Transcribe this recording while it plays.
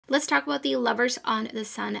Let's talk about the Lovers on the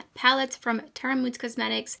Sun palettes from Terra Moons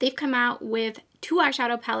Cosmetics. They've come out with 2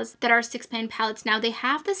 eyeshadow palettes that are 6-pan palettes. Now they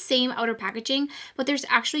have the same outer packaging, but there's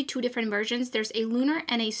actually 2 different versions. There's a lunar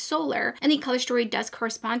and a solar, and the color story does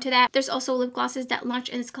correspond to that. There's also lip glosses that launch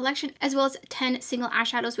in this collection, as well as 10 single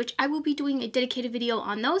eyeshadows, which I will be doing a dedicated video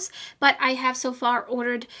on those, but I have so far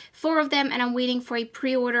ordered 4 of them, and I'm waiting for a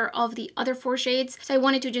pre-order of the other 4 shades. So I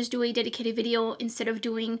wanted to just do a dedicated video instead of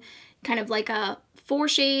doing kind of like a 4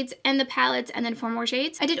 shades and the palettes and then 4 more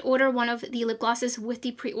shades. I did order one of the lip glosses with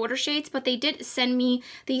the pre-order shades, but they did send me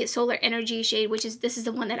the Solar Energy shade, which is, this is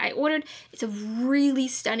the one that I ordered. It's a really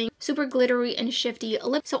stunning, super glittery and shifty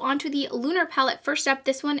lip. So onto the Lunar palette. First up,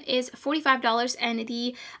 this one is $45, and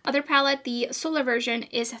the other palette, the Solar version,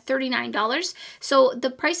 is $39. So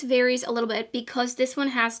the price varies a little bit because this one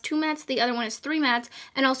has 2 mattes, the other one is 3 mattes,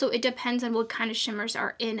 and also it depends on what kind of shimmers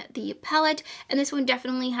are in the palette. And this one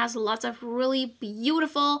definitely has lots of really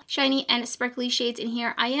beautiful, shiny, and sparkly shades in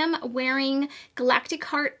here. I am wearing Galactic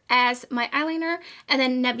Heart as my eyeliner, and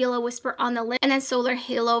then Nebula Whisper on the lip, and then Solar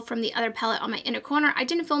Halo from the other palette on my inner corner. I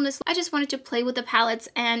didn't film this. I just wanted to play with the palettes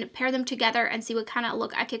and pair them together and see what kind of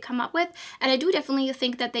look I could come up with. And I do definitely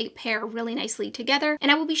think that they pair really nicely together.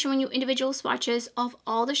 And I will be showing you individual swatches of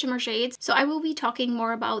all the shimmer shades. So I will be talking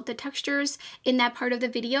more about the textures in that part of the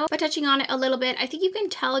video, but touching on it a little bit. I think you can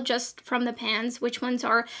tell just from the pans which ones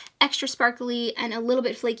are extra sparkly and a little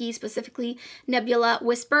bit flaky, specifically Nebula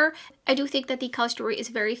Whisper. I do think that the color story is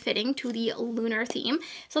very fitting to the lunar theme.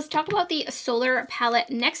 So let's talk about the Solar palette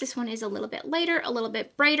next. This one is a little bit lighter, a little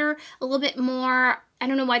bit brighter, a little bit more, I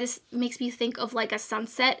don't know why this makes me think of like a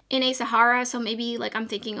sunset in a Sahara, so maybe like I'm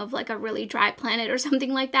thinking of like a really dry planet or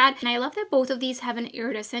something like that. And I love that both of these have an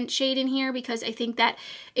iridescent shade in here because I think that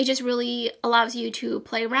it just really allows you to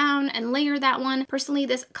play around and layer that one. Personally,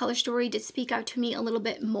 this color story did speak out to me a little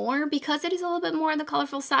bit more because it is a little bit more on the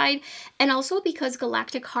colorful side, and also because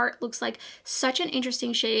Galactic Heart looks like such an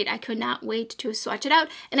interesting shade. I could not wait to swatch it out,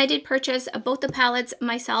 and I did purchase both the palettes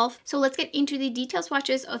myself. So let's get into the detail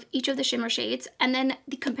swatches of each of the shimmer shades, and then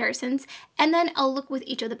the comparisons, and then I'll look with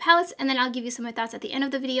each of the palettes, and then I'll give you some of my thoughts at the end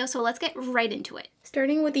of the video. So let's get right into it.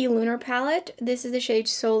 Starting with the Lunar palette, this is the shade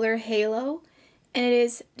Solar Halo, and it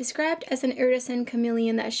is described as an iridescent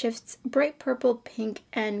chameleon that shifts bright purple, pink,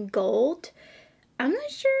 and gold. I'm not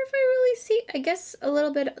sure if I really see, I guess a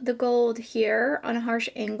little bit of the gold here on a harsh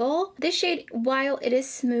angle. This shade, while it is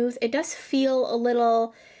smooth, it does feel a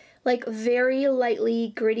little like very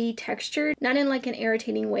lightly gritty textured, not in like an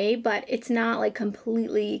irritating way, but it's not like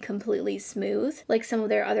completely smooth like some of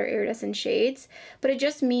their other iridescent shades, but it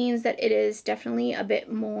just means that it is definitely a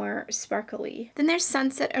bit more sparkly. Then there's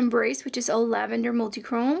Sunset Embrace, which is a lavender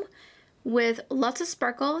multichrome with lots of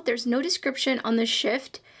sparkle. There's no description on the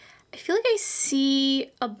shift. I feel like I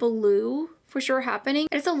see a blue for sure happening.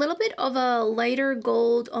 It's a little bit of a lighter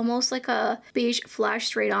gold, almost like a beige flash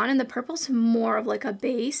straight on, and the purple's more of like a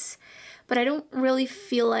base, but I don't really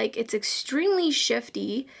feel like it's extremely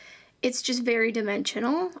shifty. It's just very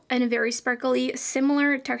dimensional and very sparkly,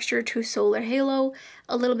 similar texture to Solar Halo,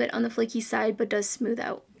 a little bit on the flaky side, but does smooth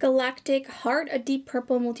out. Galactic Heart, a deep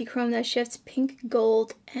purple multichrome that shifts pink,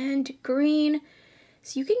 gold, and green.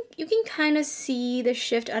 So you can kind of see the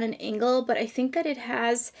shift on an angle, but I think that it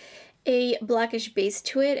has a blackish base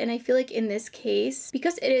to it, and I feel like in this case,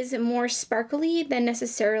 because it is more sparkly than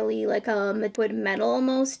necessarily like a liquid metal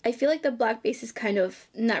almost, I feel like the black base is kind of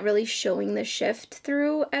not really showing the shift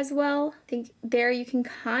through as well. I think there you can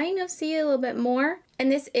kind of see it a little bit more.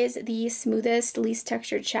 And this is the smoothest, least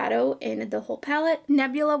textured shadow in the whole palette.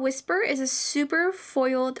 Nebula Whisper is a super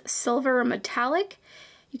foiled silver metallic.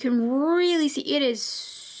 You can really see it is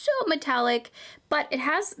so metallic, but it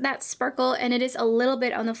has that sparkle and it is a little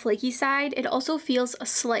bit on the flaky side. It also feels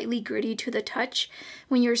slightly gritty to the touch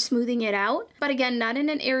when you're smoothing it out, but again, not in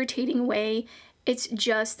an irritating way. It's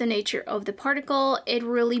just the nature of the particle. It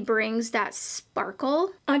really brings that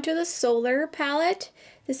sparkle. Onto the Solar palette.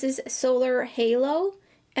 This is Solar Halo,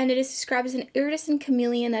 and it is described as an iridescent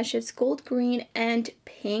chameleon that shifts gold, green, and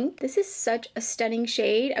pink. This is such a stunning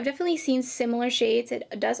shade. I've definitely seen similar shades. It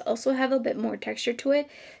does also have a bit more texture to it,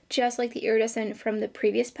 just like the iridescent from the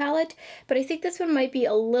previous palette, but I think this one might be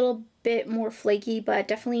a little bit more flaky, but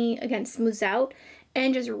definitely, again, smooths out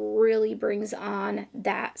and just really brings on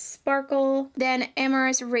that sparkle. Then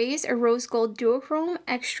Amorous Rays, a rose gold duochrome,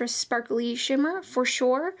 extra sparkly shimmer for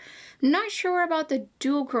sure. Not sure about the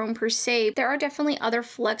duochrome per se. There are definitely other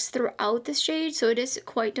flecks throughout this shade, so it is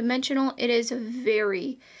quite dimensional. It is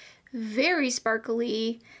very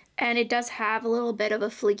sparkly, and it does have a little bit of a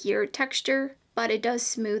flakier texture, but it does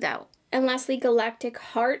smooth out. And lastly, Galactic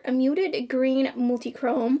Heart, a muted green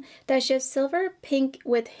multi-chrome that shifts silver pink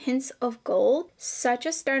with hints of gold. Such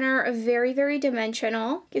a stunner, very, very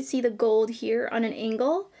dimensional. You can see the gold here on an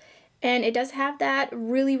angle. And it does have that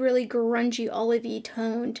really, really grungy, olivey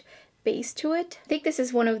toned base to it. I think this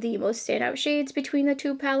is one of the most standout shades between the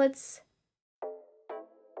two palettes.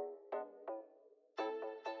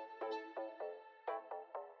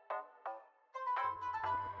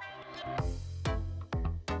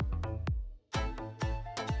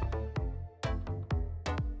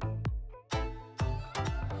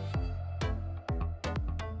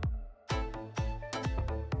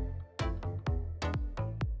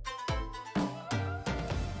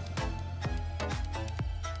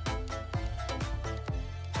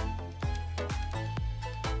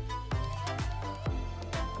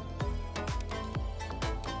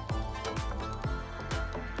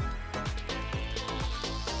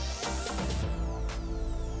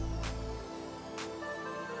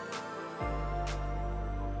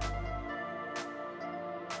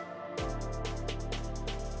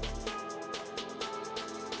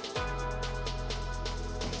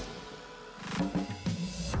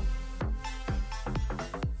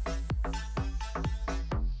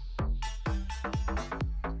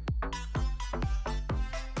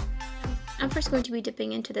 I'm first going to be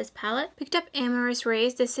dipping into this palette. Picked up Amorous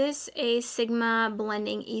Rays. This is a Sigma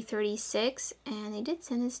Blending E36, and they did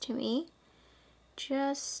send this to me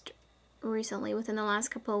just recently, within the last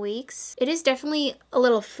couple of weeks. It is definitely a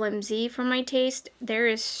little flimsy for my taste. There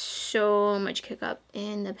is so much kick up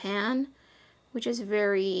in the pan, which is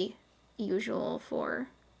very usual for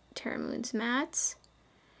Terra Moons mattes.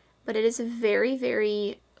 But it is very,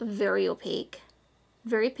 very, very opaque,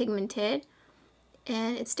 very pigmented.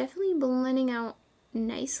 And it's definitely blending out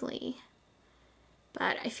nicely.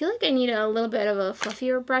 But I feel like I need a little bit of a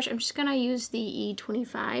fluffier brush. I'm just gonna use the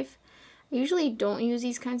E25. I usually don't use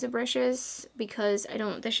these kinds of brushes because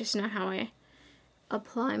that's just not how I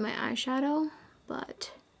apply my eyeshadow.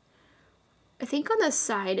 But I think on the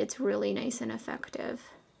side it's really nice and effective.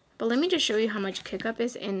 But let me just show you how much kick up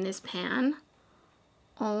is in this pan.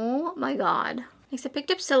 Oh my god. Next, I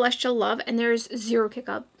picked up Celestial Love, and there's zero kick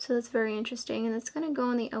up, so that's very interesting, and it's going to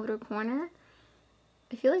go in the outer corner.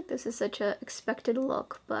 I feel like this is such an expected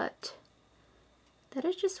look, but that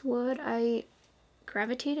is just what I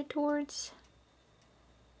gravitated towards,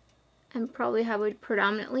 and probably how I would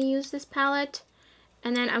predominantly use this palette.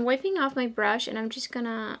 And then I'm wiping off my brush, and I'm just going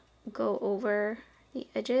to go over the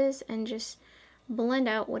edges and just blend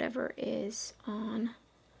out whatever is on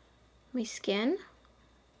my skin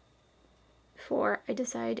before I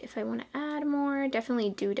decide if I want to add more.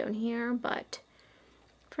 Definitely do down here, but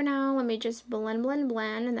for now, let me just blend, blend,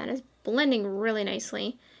 blend, and that is blending really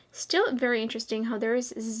nicely. Still very interesting how there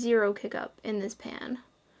is zero kick up in this pan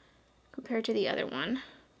compared to the other one.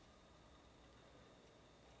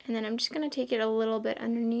 And then I'm just going to take it a little bit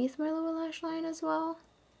underneath my lower lash line as well.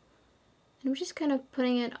 And I'm just kind of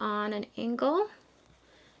putting it on an angle.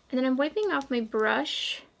 And then I'm wiping off my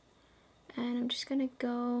brush, and I'm just going to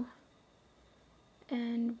go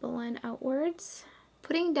and blend outwards.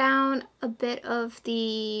 Putting down a bit of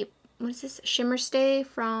the, what is this, Shimmer Stay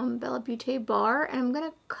from Bella Beaute Bar, and I'm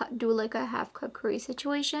gonna do like a half cut crease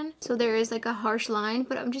situation. So there is like a harsh line,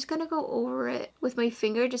 but I'm just gonna go over it with my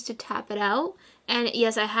finger just to tap it out. And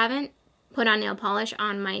yes, I haven't put on nail polish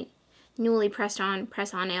on my newly press-on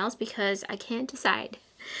nails because I can't decide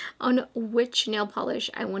on which nail polish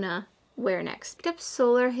I wanna wear next. Picked up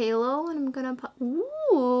Solar Halo, and I'm gonna pop,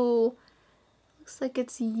 ooh, looks like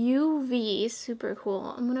it's UV, super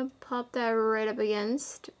cool. I'm gonna pop that right up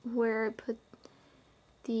against where I put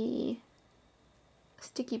the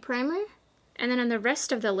sticky primer. And then on the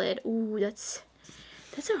rest of the lid, ooh, that's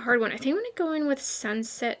a hard one. I think I'm gonna go in with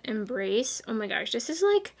Sunset Embrace. Oh my gosh, this is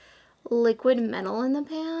like liquid metal in the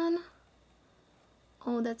pan.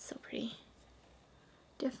 Oh, that's so pretty.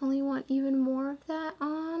 Definitely want even more of that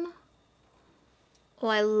on. Oh,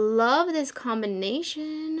 I love this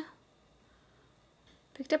combination.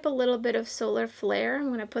 Picked up a little bit of Solar Flare. I'm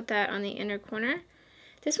going to put that on the inner corner.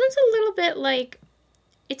 This one's a little bit like,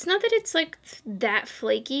 it's not that it's like that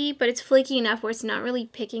flaky, but it's flaky enough where it's not really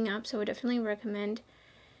picking up, so I definitely recommend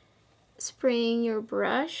spraying your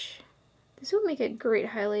brush. This will make a great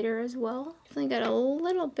highlighter as well. Definitely got a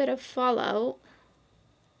little bit of fallout.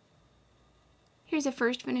 Here's a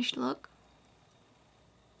first finished look.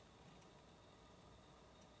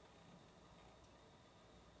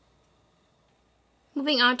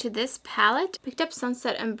 Moving on to this palette, picked up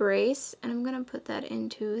Sunset Embrace, and I'm going to put that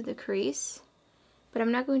into the crease. But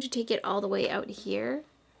I'm not going to take it all the way out here,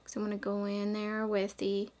 because I'm going to go in there with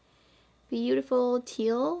the beautiful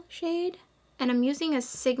teal shade. And I'm using a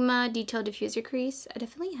Sigma Detail Diffuser Crease. I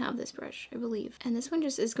definitely have this brush, I believe. And this one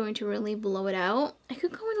just is going to really blow it out. I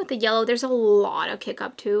could go in with the yellow. There's a lot of kick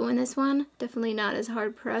up too in this one. Definitely not as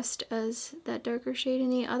hard pressed as that darker shade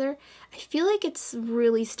in the other. I feel like it's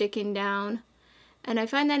really sticking down. And I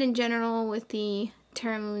find that in general with the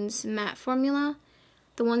Terra Moons matte formula,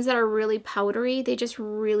 the ones that are really powdery, they just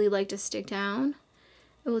really like to stick down.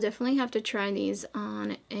 I will definitely have to try these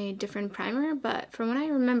on a different primer, but from what I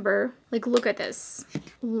remember, like, look at this.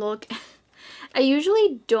 Look. I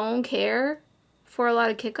usually don't care for a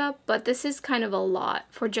lot of kick up, but this is kind of a lot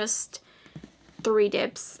for just 3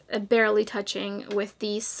 dips, barely touching with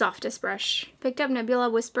the softest brush. Picked up Nebula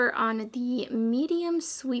Whisper on the medium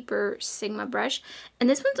sweeper Sigma brush, and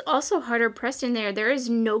this one's also harder pressed in there. There is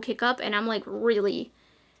no kick up, and I'm like really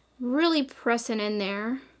pressing in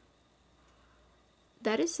there.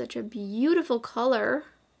 That is such a beautiful color.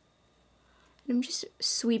 I'm just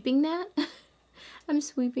sweeping that. I'm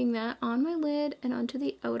sweeping that on my lid and onto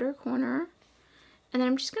the outer corner. And then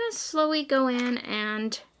I'm just gonna slowly go in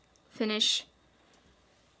and finish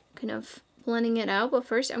kind of blending it out. But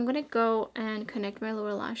first I'm gonna go and connect my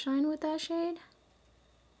lower lash line with that shade.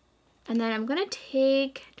 And then I'm gonna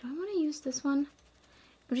take, do I wanna use this one?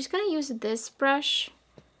 I'm just gonna use this brush,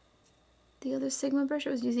 the other Sigma brush I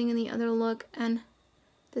was using in the other look, and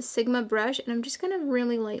the Sigma brush, and I'm just gonna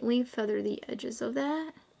really lightly feather the edges of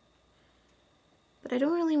that. But I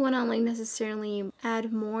don't really want to like necessarily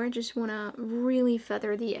add more, just want to really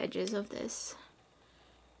feather the edges of this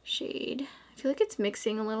shade. I feel like it's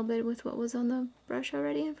mixing a little bit with what was on the brush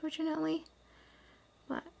already, unfortunately.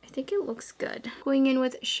 But I think it looks good. Going in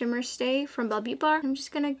with Shimmer Stay from Beaute Bar. I'm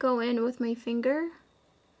just gonna go in with my finger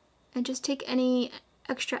and just take any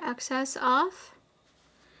extra excess off.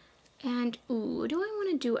 And ooh, what do I want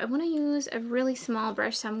to do? I want to use a really small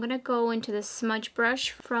brush, so I'm going to go into the smudge brush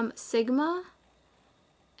from Sigma.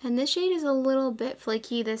 And this shade is a little bit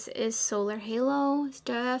flaky. This is Solar Halo. It's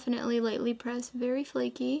definitely lightly pressed, very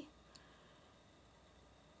flaky.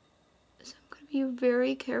 So I'm going to be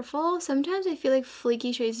very careful. Sometimes I feel like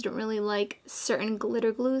flaky shades don't really like certain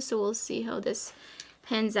glitter glue, so we'll see how this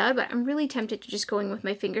pans out. But I'm really tempted to just go in with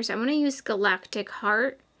my finger, so I'm going to use Galactic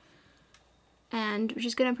Heart. And we're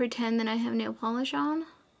just gonna pretend that I have nail polish on.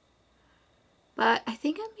 But I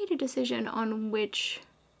think I made a decision on which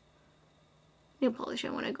nail polish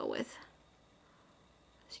I want to go with.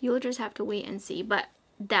 So you'll just have to wait and see. But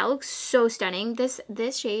that looks so stunning. This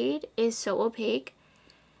shade is so opaque.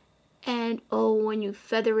 And oh, when you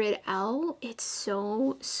feather it out, it's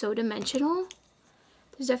so dimensional.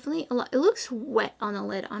 There's definitely a lot. It looks wet on the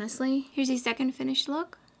lid, honestly. Here's the second finished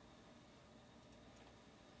look.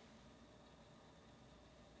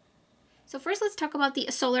 So first let's talk about the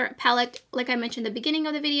Solar palette. Like I mentioned at the beginning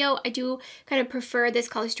of the video, I do kind of prefer this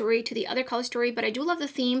color story to the other color story, but I do love the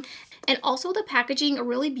theme. And also the packaging,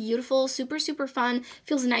 really beautiful, super fun,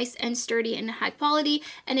 feels nice and sturdy and high quality.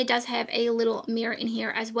 And it does have a little mirror in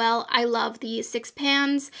here as well. I love the 6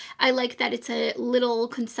 pans. I like that it's a little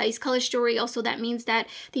concise color story. Also, that means that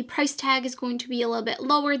the price tag is going to be a little bit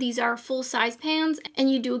lower. These are full size pans, and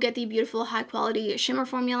you do get the beautiful high quality shimmer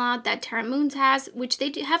formula that Terra Moons has, which they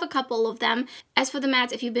do have a couple of them. As for the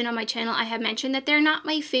mattes, if you've been on my channel, I have mentioned that they're not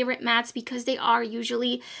my favorite mattes because they are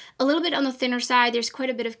usually a little bit on the thinner side. There's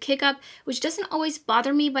quite a bit of kick up, which doesn't always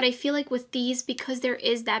bother me, but I feel like with these, because there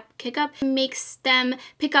is that kick up, it makes them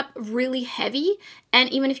pick up really heavy. And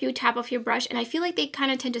even if you tap off your brush, and I feel like they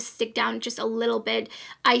kind of tend to stick down just a little bit.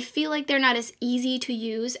 I feel like they're not as easy to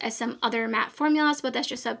use as some other matte formulas, but that's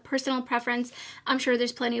just a personal preference. I'm sure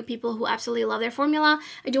there's plenty of people who absolutely love their formula.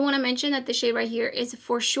 I do want to mention that the shade right here is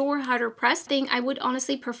for sure harder pressed. I would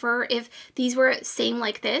honestly prefer if these were same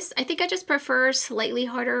like this. I think I just prefer slightly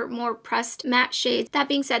harder, more pressed matte shades. That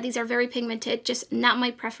being said, these are very pigmented, just not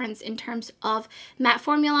my preference in terms of matte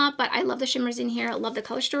formula, but I love the shimmers in here. I love the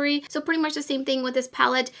color story. So pretty much the same thing with this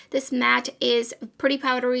palette. This matte is pretty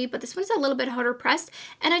powdery, but this one's a little bit harder pressed,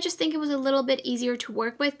 and I just think it was a little bit easier to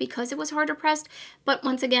work with because it was harder pressed. But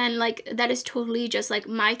once again, like, that is totally just like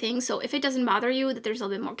my thing. So if it doesn't bother you that there's a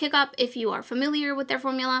little bit more kick up, if you are familiar with their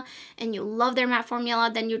formula and you love their matte formula,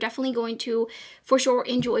 then you're definitely going to for sure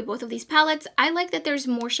enjoy both of these palettes. I like that there's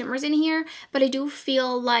more shimmers in here, but I do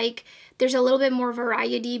feel like there's a little bit more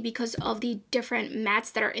variety because of the different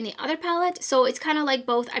mattes that are in the other palette. So it's kind of like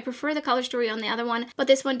both. I prefer the color story on the other one, but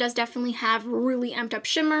this one does definitely have really amped up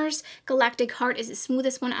shimmers. Galactic Heart is the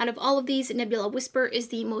smoothest one out of all of these. Nebula Whisper is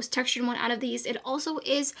the most textured one out of these. It also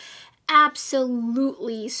is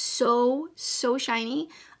absolutely so shiny.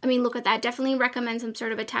 I mean, look at that. Definitely recommend some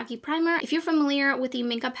sort of a tacky primer. If you're familiar with the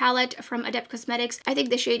makeup palette from Adept Cosmetics, I think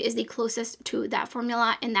this shade is the closest to that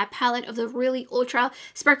formula in that palette of the really ultra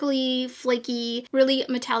sparkly, flaky, really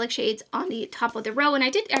metallic shades on the top of the row. And I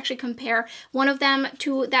did actually compare one of them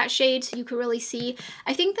to that shade, so you could really see.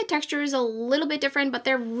 I think the texture is a little bit different, but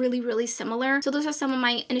they're really similar. So those are some of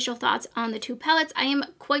my initial thoughts on the two palettes. I am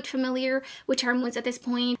quite familiar with Terra Moons at this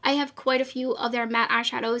point. I have quite a few of their matte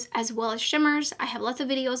eyeshadows as well as shimmers. I have lots of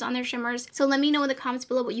videos on their shimmers, so let me know in the comments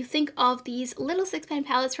below what you think of these little 6-pan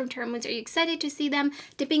palettes from Terra Moons. Are you excited to see them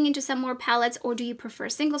dipping into some more palettes, or do you prefer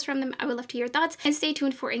singles from them? I would love to hear your thoughts, and stay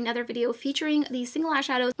tuned for another video featuring these single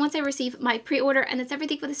eyeshadows once I receive my pre-order. And that's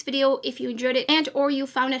everything for this video. If you enjoyed it and or you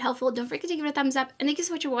found it helpful, don't forget to give it a thumbs up, and thank you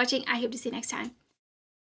so much for watching. I hope to see you next time.